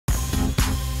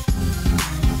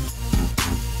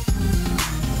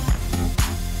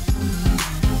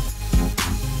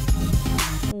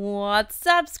What's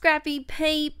up, Scrappy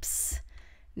peeps?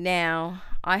 Now,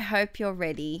 I hope you're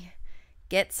ready.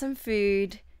 Get some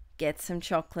food, get some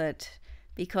chocolate,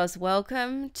 because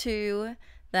welcome to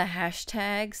the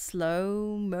hashtag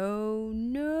slow-mo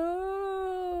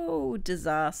no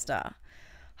disaster.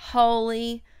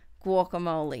 Holy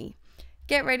guacamole.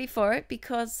 Get ready for it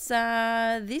because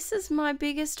this is my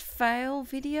biggest fail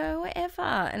video ever,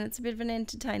 and it's a bit of an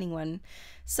entertaining one.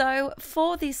 So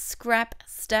for this scrap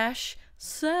stash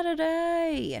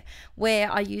Saturdaaay,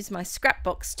 where I use my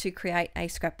scrapbooks to create a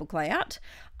scrapbook layout,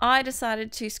 I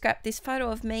decided to scrap this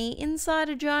photo of me inside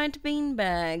a giant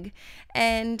beanbag.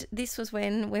 And this was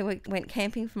when we went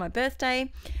camping for my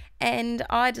birthday, and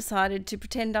I decided to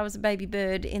pretend I was a baby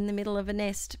bird in the middle of a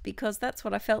nest because that's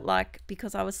what I felt like,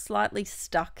 because I was slightly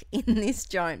stuck in this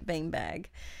giant beanbag.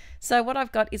 So what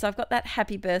I've got is I've got that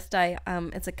happy birthday.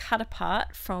 It's a cut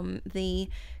apart from the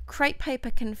crepe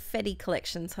paper confetti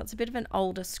collection. So it's a bit of an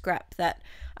older scrap that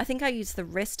I think I used the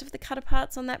rest of the cut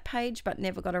aparts on that page, but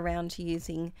never got around to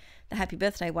using the happy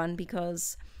birthday one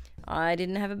because I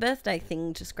didn't have a birthday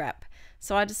thing to scrap.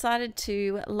 So I decided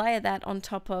to layer that on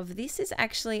top of, this is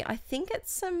actually, I think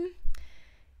it's some,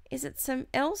 is it some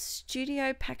L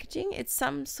Studio packaging? It's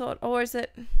some sort, or is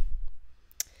it,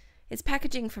 it's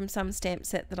packaging from some stamp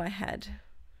set that I had.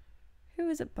 Who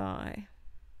is it by?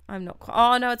 I'm not quite,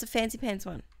 oh no, it's a Fancy Pants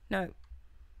one. No,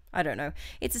 I don't know.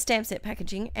 It's a stamp set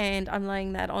packaging, and I'm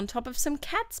laying that on top of some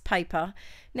cats paper.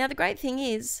 Now the great thing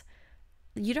is,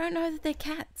 you don't know that they're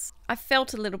cats. I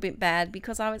felt a little bit bad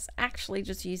because I was actually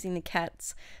just using the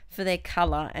cats for their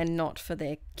colour and not for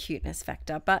their cuteness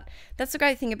factor. But that's the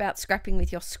great thing about scrapping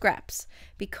with your scraps,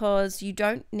 because you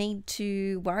don't need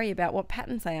to worry about what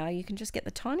patterns they are. You can just get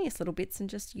the tiniest little bits and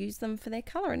just use them for their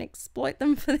colour and exploit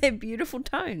them for their beautiful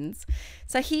tones.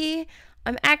 So here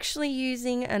I'm actually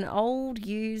using an old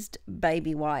used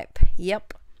baby wipe.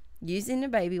 Yep, using a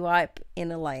baby wipe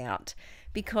in a layout,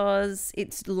 because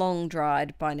it's long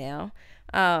dried by now,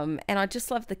 and I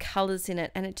just love the colours in it,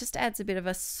 and it just adds a bit of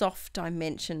a soft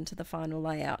dimension to the final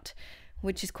layout,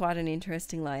 which is quite an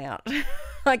interesting layout.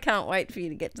 I can't wait for you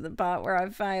to get to the part where I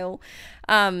fail.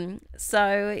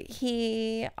 So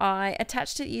here I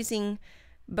attached it using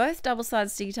both double-sided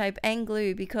sticky tape and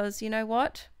glue, because you know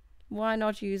what? Why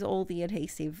not use all the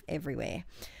adhesive everywhere?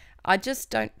 I just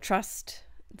don't trust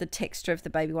the texture of the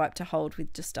baby wipe to hold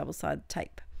with just double-sided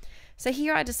tape. So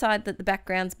here I decide that the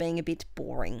background's being a bit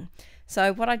boring.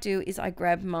 So what I do is I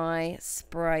grab my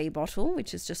spray bottle,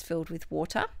 which is just filled with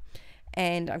water,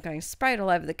 and I'm going to spray it all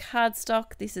over the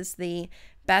cardstock. This is the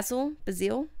basil.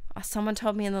 Someone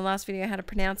told me in the last video how to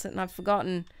pronounce it and I've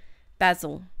forgotten.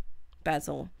 Basil.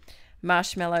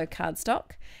 Marshmallow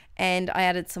cardstock. And I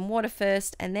added some water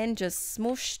first and then just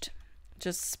smooshed,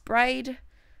 just sprayed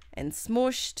and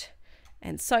smooshed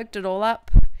and soaked it all up.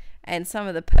 And some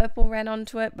of the purple ran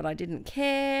onto it, but I didn't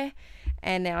care.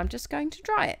 And now I'm just going to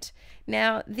dry it.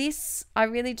 Now this, I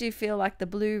really do feel like the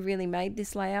blue really made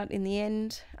this layout in the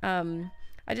end.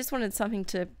 I just wanted something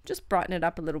to just brighten it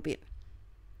up a little bit.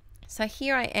 So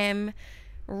here I am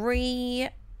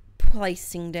replacing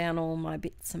down all my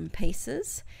bits and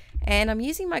pieces. And I'm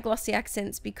using my glossy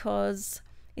accents because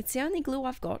it's the only glue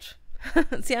I've got.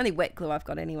 It's the only wet glue I've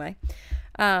got anyway.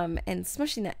 And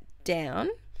smushing that down.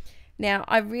 Now,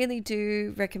 I really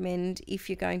do recommend, if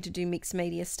you're going to do mixed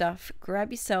media stuff,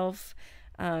 grab yourself,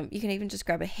 you can even just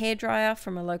grab a hairdryer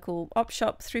from a local op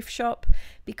shop, thrift shop,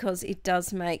 because it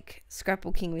does make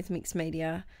scrapbooking with mixed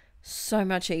media so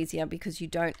much easier, because you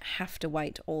don't have to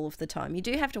wait all of the time. You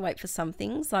do have to wait for some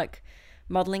things like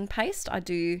modelling paste.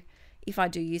 If I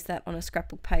do use that on a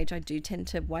scrapbook page, I do tend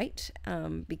to wait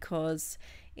because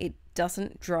it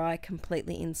doesn't dry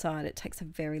completely inside. It takes a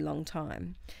very long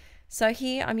time. So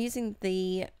here I'm using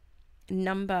the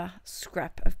number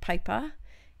scrap of paper.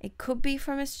 It could be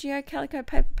from a Studio Calico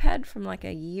paper pad from like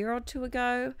a year or two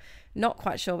ago. Not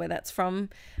quite sure where that's from.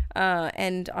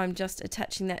 And I'm just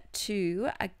attaching that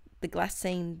to the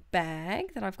glassine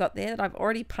bag that I've got there that I've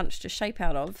already punched a shape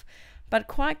out of. But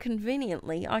quite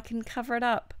conveniently, I can cover it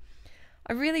up.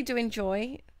 I really do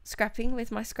enjoy scrapping with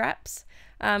my scraps.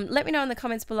 Let me know in the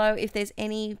comments below if there's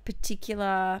any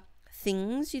particular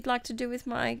things you'd like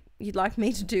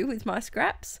me to do with my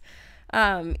scraps.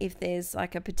 If there's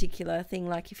like a particular thing,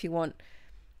 like if you want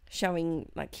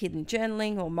showing like hidden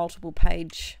journaling or multiple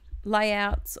page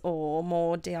layouts or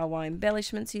more DIY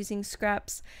embellishments using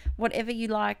scraps, whatever you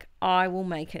like, I will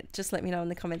make it. Just let me know in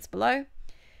the comments below.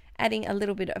 Adding a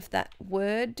little bit of that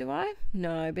word, do I?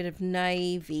 No, a bit of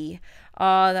navy.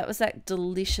 Oh, that was that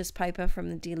delicious paper from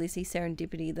the Dear Lizzie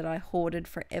Serendipity that I hoarded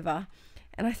forever.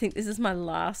 And I think this is my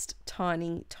last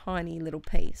tiny little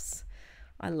piece.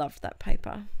 I loved that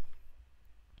paper.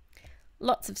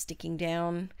 lots of sticking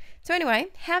down. So anyway,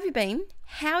 how have you been?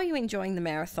 How are you enjoying the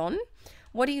marathon?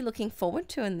 What are you looking forward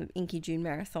to in the Inkie June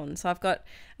Marathon? So I've got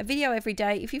a video every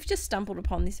day. If you've just stumbled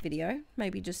upon this video,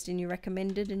 maybe just in your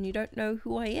recommended and you don't know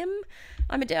who I am,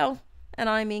 I'm Adele and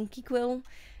I'm Inkie Quill,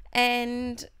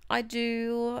 and I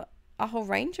do a whole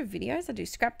range of videos. I do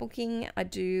scrapbooking.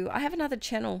 I have another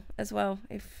channel as well,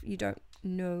 if you don't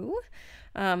know.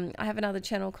 I have another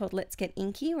channel called Let's Get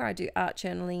Inkie, where I do art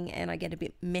journaling and I get a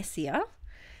bit messier.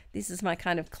 This is my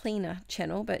kind of cleaner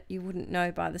channel, but you wouldn't know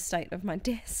by the state of my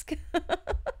desk.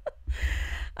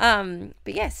 But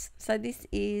yes, so this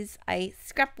is a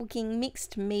scrapbooking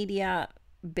mixed media,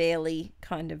 barely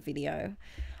kind of video.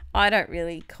 I don't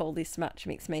really call this much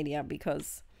mixed media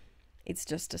because it's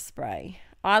just a spray.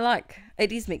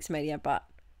 It is mixed media, but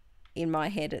in my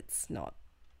head it's not.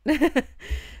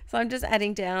 So I'm just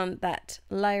adding down that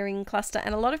layering cluster,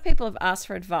 and a lot of people have asked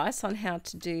for advice on how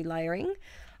to do layering.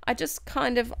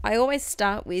 I always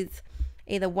start with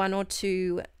either 1 or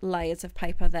 2 layers of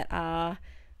paper that are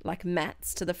like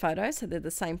mats to the photo, so they're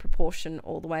the same proportion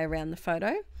all the way around the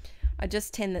photo. I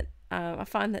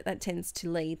find that tends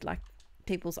to lead like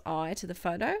people's eye to the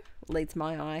photo, leads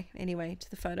my eye anyway to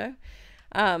the photo.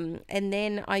 And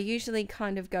then I usually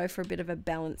kind of go for a bit of a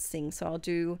balancing, so I'll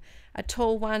do a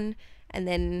tall one and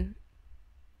then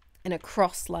a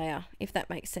cross layer, if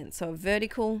that makes sense. So a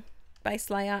vertical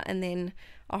base layer and then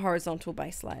a horizontal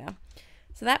base layer.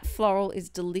 So that floral is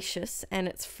delicious, and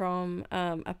it's from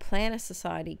a Planner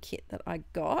Society kit that I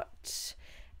got,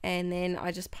 and then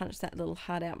I just punched that little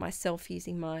heart out myself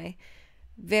using my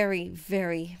very,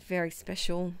 very, very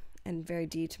special and very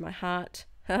dear to my heart,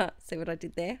 see what I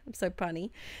did there, I'm so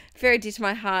punny, very dear to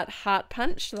my heart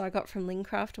punch that I got from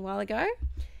Lincraft a while ago.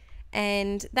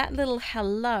 And that little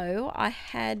hello, I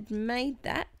had made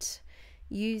that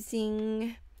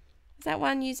using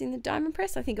the diamond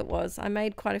press? I think it was. I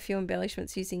made quite a few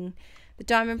embellishments using the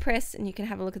diamond press, and you can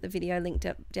have a look at the video linked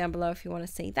up down below if you want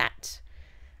to see that.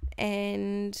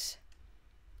 And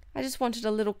I just wanted a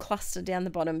little cluster down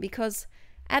the bottom because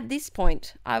at this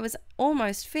point I was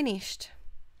almost finished.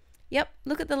 Yep,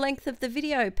 look at the length of the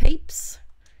video, peeps.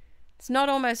 It's not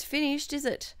almost finished, is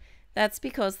it? That's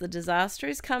because the disaster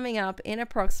is coming up in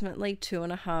approximately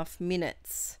 2.5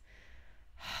 minutes.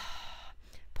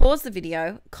 Pause the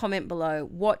video, comment below.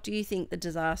 What do you think the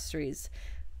disaster is?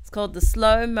 It's called the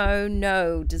slow-mo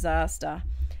no disaster,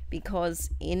 because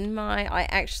I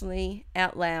actually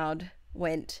out loud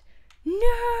went,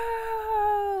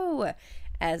 no,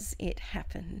 as it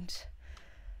happened.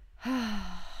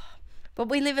 But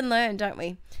we live and learn, don't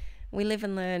we? We live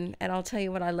and learn, and I'll tell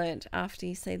you what I learned after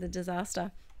you see the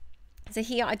disaster. So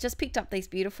here I just picked up these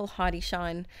beautiful Heidi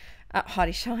Swap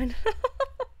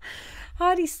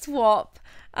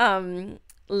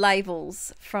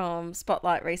labels from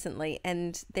Spotlight recently,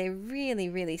 and they're really,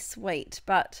 really sweet.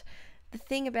 But the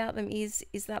thing about them is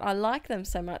that I like them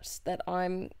so much that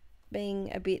I'm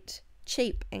being a bit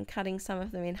cheap and cutting some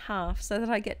of them in half so that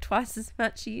I get twice as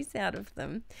much use out of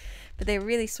them. But they're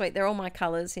really sweet. They're all my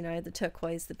colors, you know, the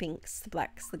turquoise, the pinks, the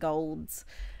blacks, the golds,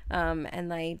 and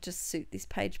they just suit this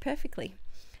page perfectly.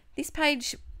 This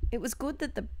page, it was good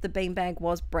that the beanbag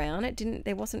was brown.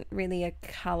 There wasn't really a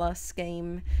color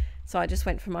scheme, so I just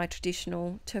went for my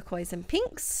traditional turquoise and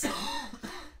pinks.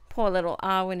 Poor little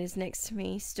Arwen is next to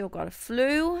me. Still got a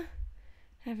flu,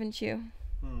 haven't you?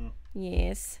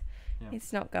 Yes. Yeah.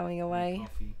 It's not going away.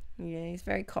 Coffee. Yeah, he's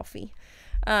very coffee.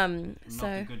 Not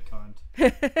the good kind.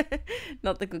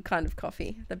 Not the good kind of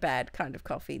coffee. The bad kind of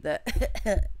coffee. The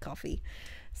coffee.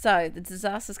 So the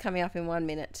disaster's coming up in 1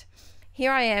 minute.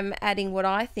 Here I am adding what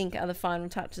I think are the final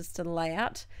touches to the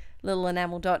layout. Little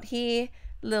enamel dot here,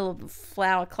 little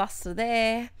flower cluster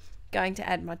there. Going to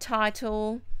add my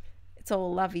title. It's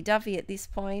all lovey-dovey at this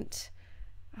point.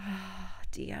 Oh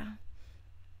dear.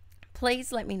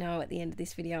 Please let me know at the end of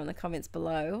this video in the comments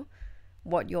below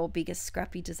what your biggest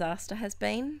scrappy disaster has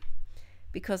been,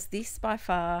 because this by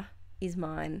far is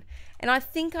mine. And I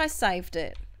think I saved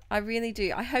it. I really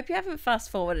do. I hope you haven't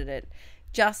fast forwarded it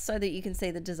just so that you can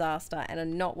see the disaster and are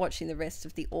not watching the rest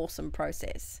of the awesome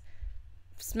process.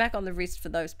 Smack on the wrist for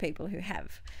those people who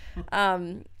have.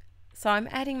 So I'm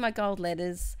adding my gold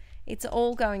letters. It's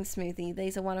all going smoothly.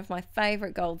 These are one of my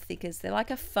favorite gold thickers. They're like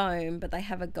a foam, but they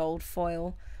have a gold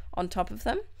foil on top of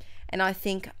them. And I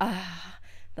think,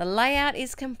 the layout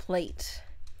is complete.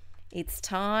 It's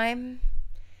time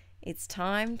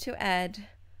to add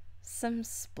some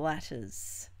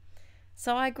splatters.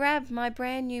 So I grabbed my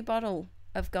brand new bottle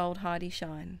of Gold Heidi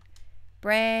Shine.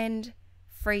 Brand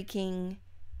freaking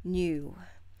new.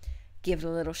 Give it a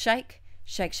little shake.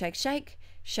 Shake, shake, shake.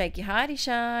 Shake your Heidi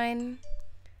Shine.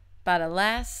 But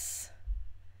alas,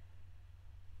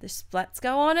 The splats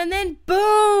go on and then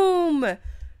boom!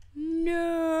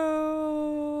 No!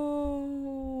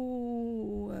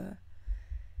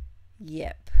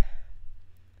 Yep.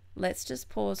 Let's just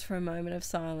pause for a moment of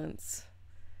silence.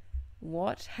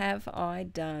 What have I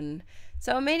done?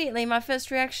 So immediately my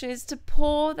first reaction is to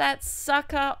pour that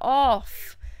sucker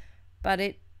off. But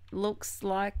it looks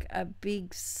like a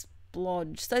big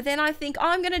splodge. So then I think, oh,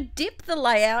 I'm going to dip the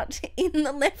layout in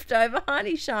the leftover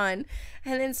Hardy Shine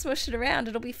and then smush it around.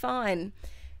 It'll be fine.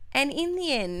 And in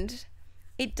the end,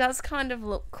 it does kind of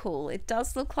look cool. It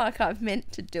does look like I've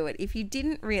meant to do it. If you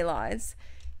didn't realize,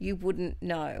 you wouldn't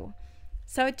know.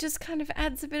 So it just kind of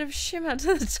adds a bit of shimmer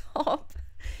to the top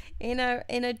in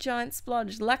a giant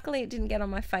splodge. Luckily, it didn't get on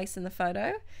my face in the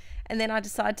photo. And then I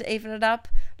decided to even it up.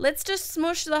 Let's just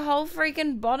smush the whole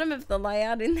freaking bottom of the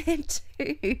layout in there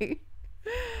too.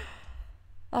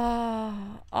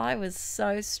 Oh, I was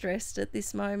so stressed at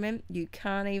this moment. You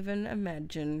can't even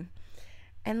imagine.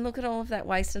 And look at all of that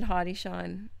wasted Heidi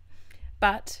Shine.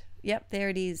 But, yep, there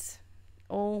it is.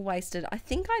 All wasted. I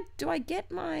think do I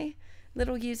get my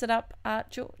little use it up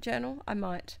art journal? I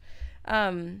might.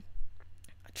 I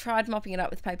tried mopping it up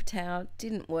with paper towel.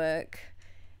 Didn't work.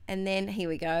 And then here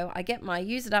we go. I get my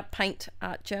use it up paint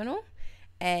art journal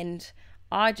and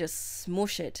I just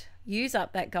smush it. Use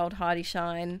up that gold Heidi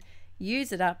Shine.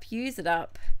 Use it up.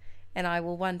 And I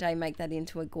will one day make that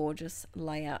into a gorgeous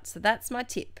layout. So that's my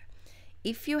tip.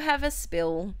 If you have a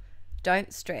spill,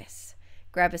 don't stress.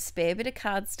 Grab a spare bit of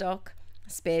cardstock, a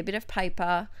spare bit of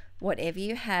paper, whatever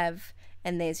you have,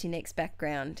 and there's your next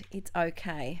background. It's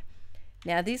okay.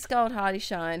 Now this gold Heidi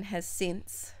Shine has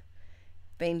since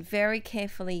been very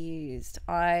carefully used.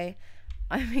 I'm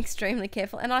extremely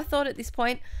careful, and I thought at this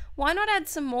point, why not add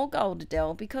some more gold,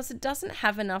 Adele, because it doesn't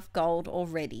have enough gold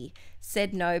already.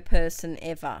 Said no person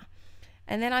ever.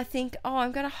 And then I think, oh,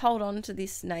 I'm going to hold on to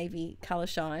this navy color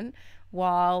shine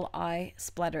while I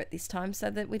splatter it this time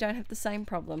so that we don't have the same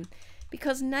problem,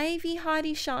 because navy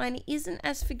Heidi Shine isn't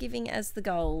as forgiving as the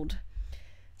gold.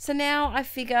 So now I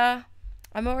figure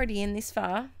I'm already in this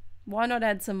far, why not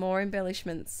add some more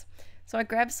embellishments? So I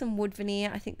grab some wood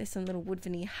veneer. I think there's some little wood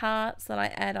veneer hearts that I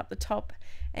add up the top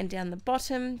and down the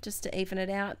bottom just to even it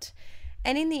out.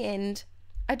 And in the end,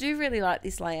 I do really like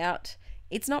this layout.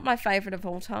 It's not my favorite of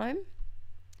all time,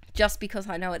 just because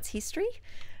I know its history.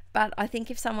 But I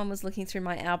think if someone was looking through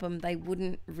my album, they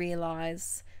wouldn't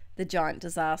realize the giant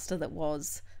disaster that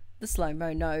was the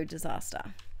slow-mo no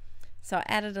disaster. So I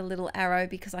added a little arrow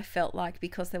because I felt like,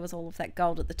 because there was all of that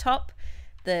gold at the top,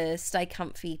 the Stay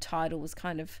Comfy title was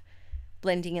kind of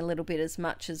blending a little bit as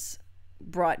much as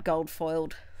bright gold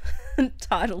foiled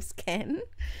titles can,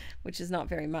 which is not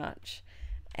very much.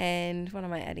 And what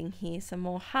am I adding here? Some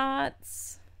more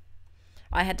hearts.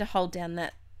 I had to hold down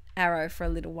that arrow for a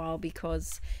little while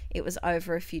because it was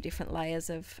over a few different layers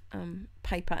of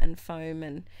paper and foam,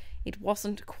 and it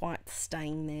wasn't quite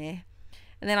staying there.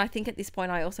 And then I think at this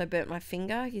point I also burnt my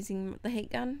finger using the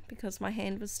heat gun because my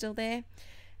hand was still there,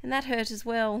 and that hurt as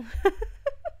well.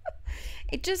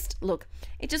 It just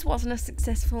wasn't a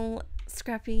successful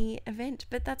scrappy event,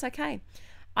 but that's okay.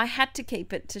 I had to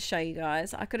keep it to show you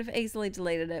guys. I could have easily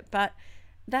deleted it, but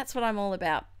that's what I'm all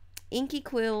about. Inkie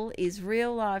Quill is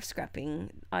real life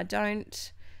scrapping. I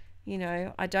don't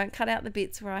cut out the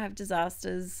bits where I have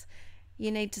disasters.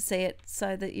 You need to see it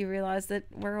so that you realize that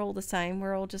we're all the same.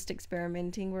 We're all just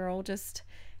experimenting. We're all just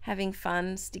having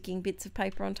fun, sticking bits of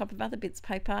paper on top of other bits of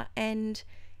paper, and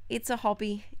it's a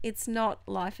hobby. It's not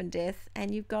life and death,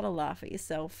 and you've got to laugh at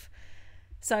yourself.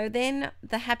 So then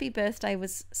the happy birthday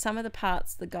was, some of the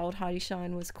parts, the gold Heidi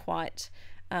Shine was quite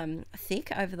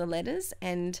thick over the letters,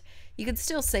 and you could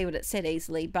still see what it said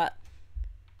easily, but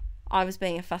I was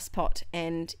being a fusspot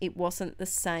and it wasn't the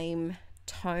same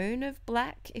tone of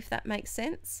black, if that makes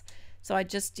sense. So I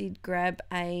just did grab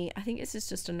I think this is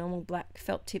just a normal black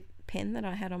felt tip pen that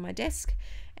I had on my desk,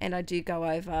 and I do go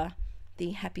over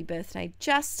the happy birthday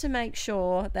just to make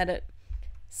sure that it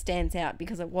stands out,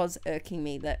 because it was irking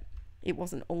me that it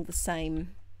wasn't all the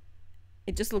same.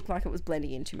 It just looked like it was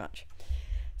blending in too much.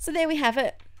 So there we have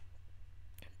it,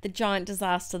 the giant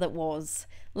disaster that was.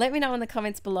 Let me know in the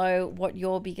comments below what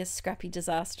your biggest scrappy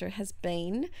disaster has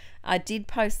been. I did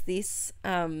post this,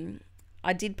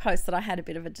 I did post that I had a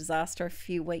bit of a disaster a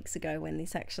few weeks ago when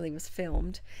this actually was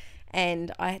filmed,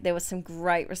 and there were some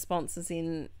great responses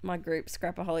in my group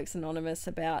Scrapaholics Anonymous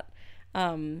about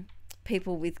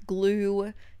people with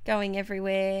glue going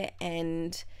everywhere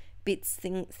and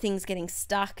things getting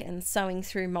stuck and sewing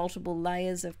through multiple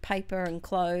layers of paper and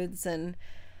clothes, and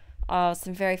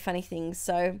some very funny things.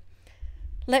 So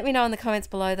Let me know in the comments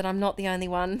below that I'm not the only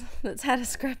one that's had a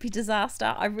scrappy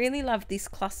disaster. I really love this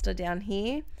cluster down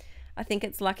here. I think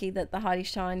it's lucky that the Heidi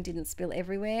Shine didn't spill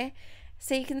everywhere.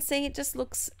 So you can see it just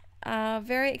looks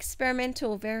very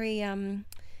experimental, very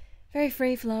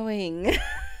free-flowing.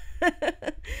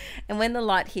 And when the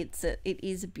light hits it, it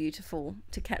is beautiful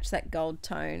to catch that gold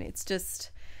tone. It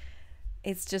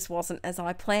just wasn't as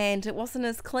I planned. It wasn't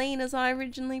as clean as I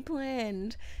originally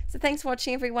planned. So thanks for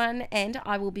watching, everyone, and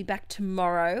I will be back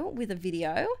tomorrow with a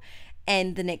video,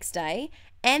 and the next day,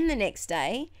 and the next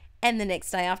day, and the next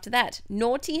day after that.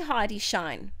 Naughty Heidi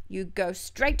Shine. You go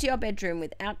straight to your bedroom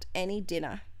without any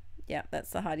dinner. Yeah, that's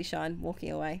the Heidi Shine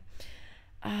walking away.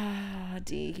 Ah,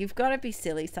 dear. You've got to be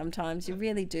silly sometimes. You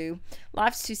really do.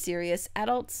 Life's too serious.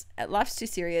 Life's too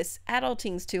serious.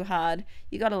 Adulting's too hard.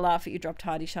 You got to laugh at your dropped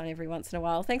Heidi Shine every once in a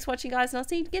while. Thanks for watching, guys, and I'll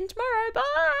see you again tomorrow.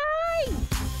 Bye.